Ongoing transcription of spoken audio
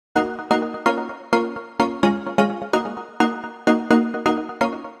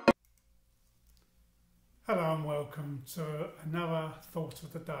welcome to another Thought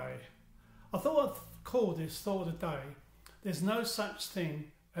of the Day. I thought I'd call this Thought of the Day, there's no such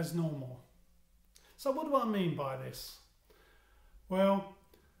thing as normal. So what do I mean by this? Well,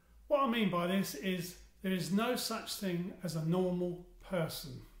 what I mean by this is there is no such thing as a normal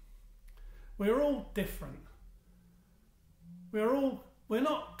person. We're all different. We're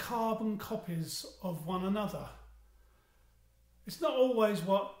not carbon copies of one another. It's not always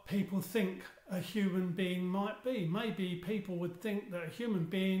what people think a human being might be. Maybe people would think that a human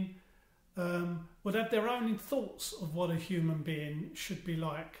being would have their own thoughts of what a human being should be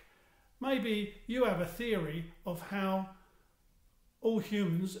like. Maybe you have a theory of how all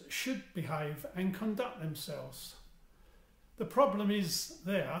humans should behave and conduct themselves. The problem is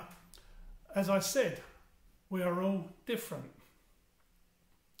there, as I said, we are all different.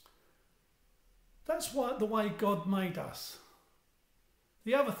 That's the way God made us.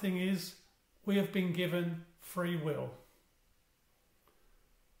 The other thing is we have been given free will.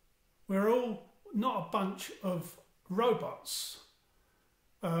 We're all not a bunch of robots.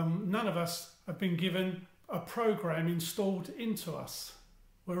 None of us have been given a program installed into us.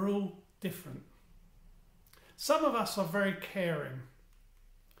 We're all different. Some of us are very caring.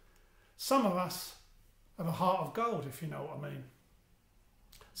 Some of us have a heart of gold, if you know what I mean.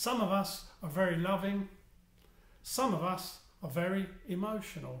 Some of us are very loving. Some of us are very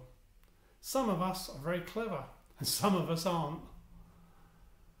emotional. Some of us are very clever, and some of us aren't.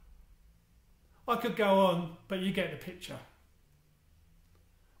 I could go on, but you get the picture.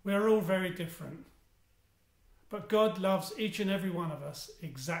 We are all very different, but God loves each and every one of us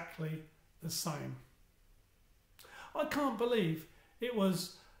exactly the same. I can't believe it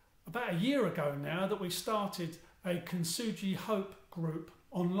was about a year ago now that we started a Kintsugi Hope group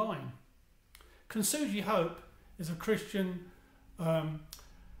online. Kintsugi Hope is a Christian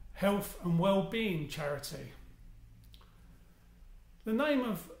health and well-being charity. The name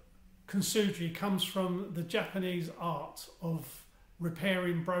of Kintsugi comes from the Japanese art of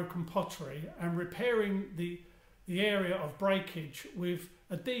repairing broken pottery and repairing the area of breakage with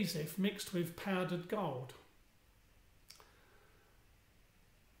adhesive mixed with powdered gold.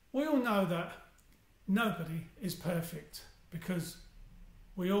 We all know that nobody is perfect because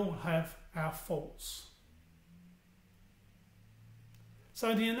we all have our faults.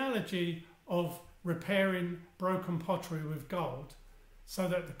 So the analogy of repairing broken pottery with gold so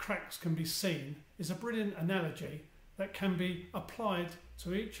that the cracks can be seen is a brilliant analogy that can be applied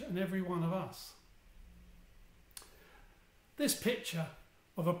to each and every one of us. This picture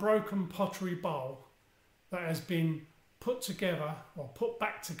of a broken pottery bowl that has been put together or put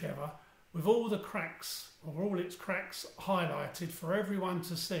back together with all the cracks or all its cracks highlighted for everyone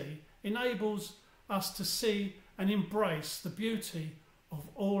to see enables us to see and embrace the beauty of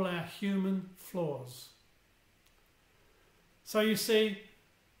all our human flaws. So you see,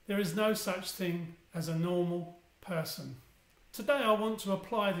 there is no such thing as a normal person. Today I want to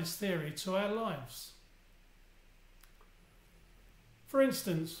apply this theory to our lives. For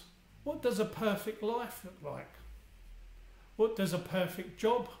instance, what does a perfect life look like? What does a perfect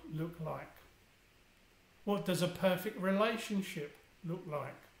job look like? What does a perfect relationship look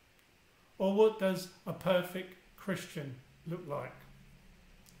like? Or what does a perfect Christian look like?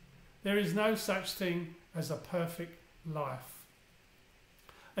 There is no such thing as a perfect life,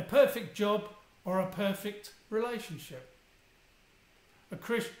 a perfect job or a perfect relationship.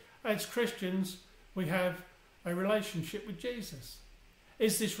 As Christians, we have a relationship with Jesus.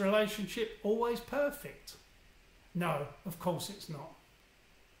 Is this relationship always perfect? No, of course it's not.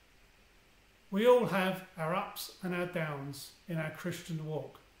 We all have our ups and our downs in our Christian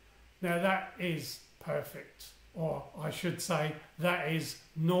walk. Now that is perfect, or I should say that is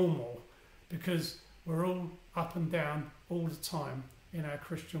normal, because we're all up and down all the time in our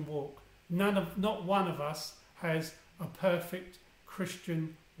Christian walk. Not one of us has a perfect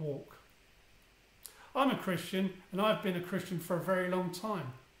Christian walk. I'm a Christian and I've been a Christian for a very long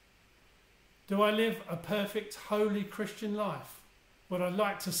time. Do I live a perfect, holy Christian life? Well, I'd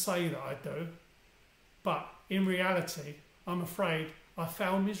like to say that I do, but in reality, I'm afraid I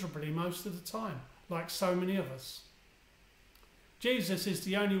fail miserably most of the time, like so many of us. Jesus is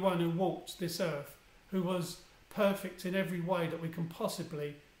the only one who walked this earth who was perfect in every way that we can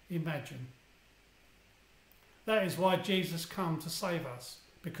possibly imagine. That is why Jesus came to save us,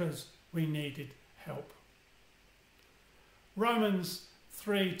 because we needed help. Romans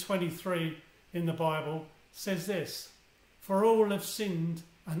 3:23 in the Bible says this: "For all have sinned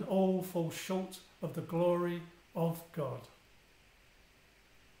and all fall short of the glory of God."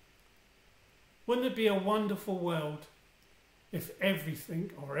 Wouldn't it be a wonderful world if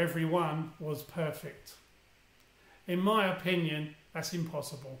everything or everyone was perfect? in my opinion, that's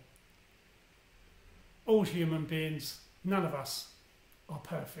impossible. All human beings, none of us are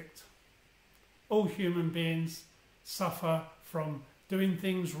perfect. All human beings suffer from doing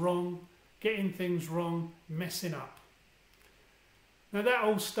things wrong, getting things wrong, messing up. Now that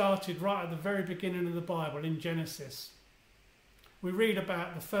all started right at the very beginning of the Bible in Genesis. We read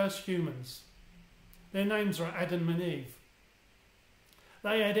about the first humans. Their names are Adam and Eve.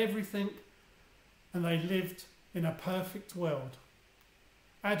 They had everything and they lived in a perfect world.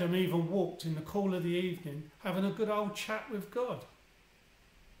 Adam even walked in the cool of the evening having a good old chat with God.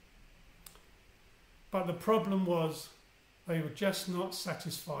 But the problem was they were just not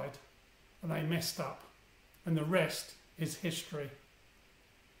satisfied and they messed up, and the rest is history.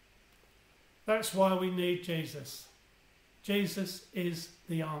 That's why we need Jesus. Jesus is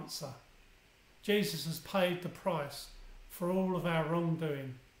the answer. Jesus has paid the price for all of our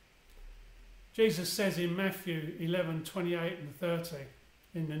wrongdoing. Jesus says in Matthew 11:28 and 30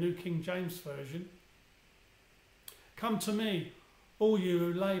 in the New King James Version, "Come to me, all you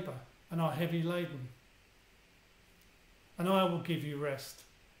who labour and are heavy laden, and I will give you rest.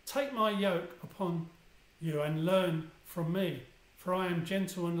 Take my yoke upon you and learn from me, for I am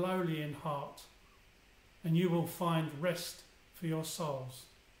gentle and lowly in heart, and you will find rest for your souls.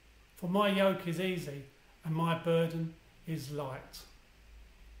 For my yoke is easy and my burden is light."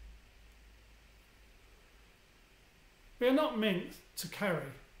 We are not meant to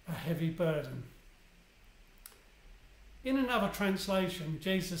carry a heavy burden. In another translation,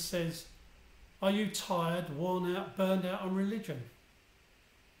 Jesus says, "Are you tired, worn out, burned out on religion?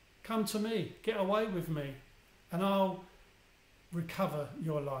 Come to me, get away with me, and I'll recover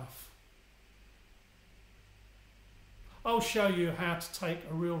your life. I'll show you how to take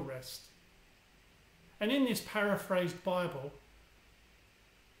a real rest." And in this paraphrased Bible,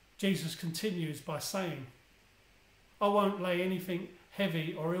 Jesus continues by saying, "I won't lay anything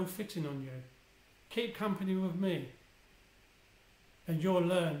heavy or ill-fitting on you. Keep company with me, and you'll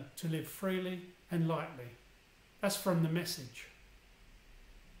learn to live freely and lightly." That's from the Message.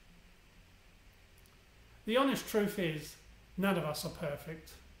 The honest truth is, none of us are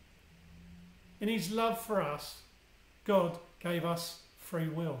perfect. In his love for us, God gave us free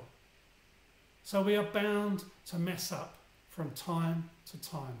will. So we are bound to mess up from time to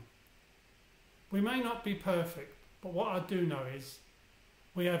time. We may not be perfect, but what I do know is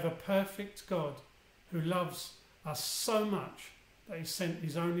we have a perfect God who loves us so much that he sent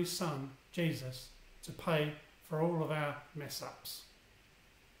his only son, Jesus, to pay for all of our mess-ups.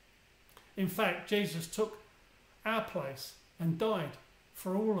 In fact, Jesus took our place and died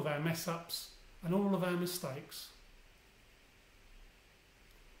for all of our mess-ups and all of our mistakes.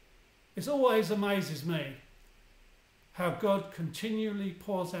 It always amazes me how God continually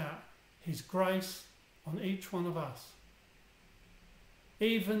pours out his grace on each one of us,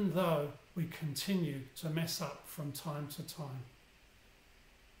 even though we continue to mess up from time to time.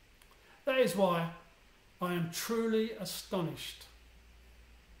 That is why I am truly astonished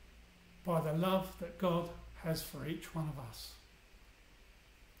by the love that God has for each one of us,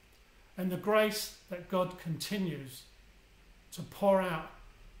 and the grace that God continues to pour out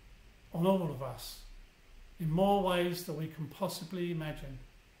on all of us in more ways than we can possibly imagine,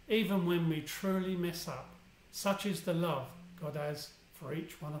 even when we truly mess up. Such is the love God has for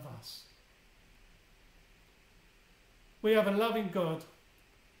each one of us. We have a loving God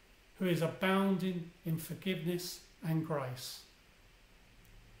who is abounding in forgiveness and grace.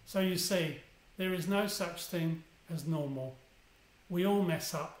 So you see, there is no such thing as normal. We all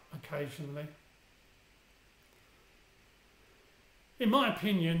mess up occasionally. In my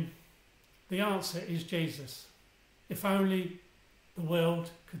opinion, the answer is Jesus, if only the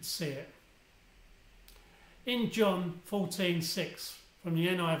world could see it. In John 14:6, from the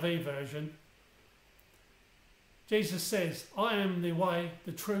NIV version, Jesus says, "I am the way,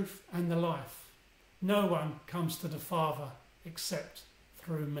 the truth and the life. No one comes to the Father except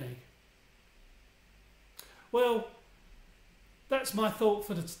through me." Well, that's my thought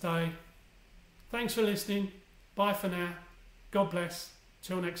for today. Thanks for listening. Bye for now. God bless.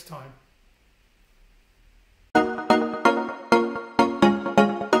 Till next time.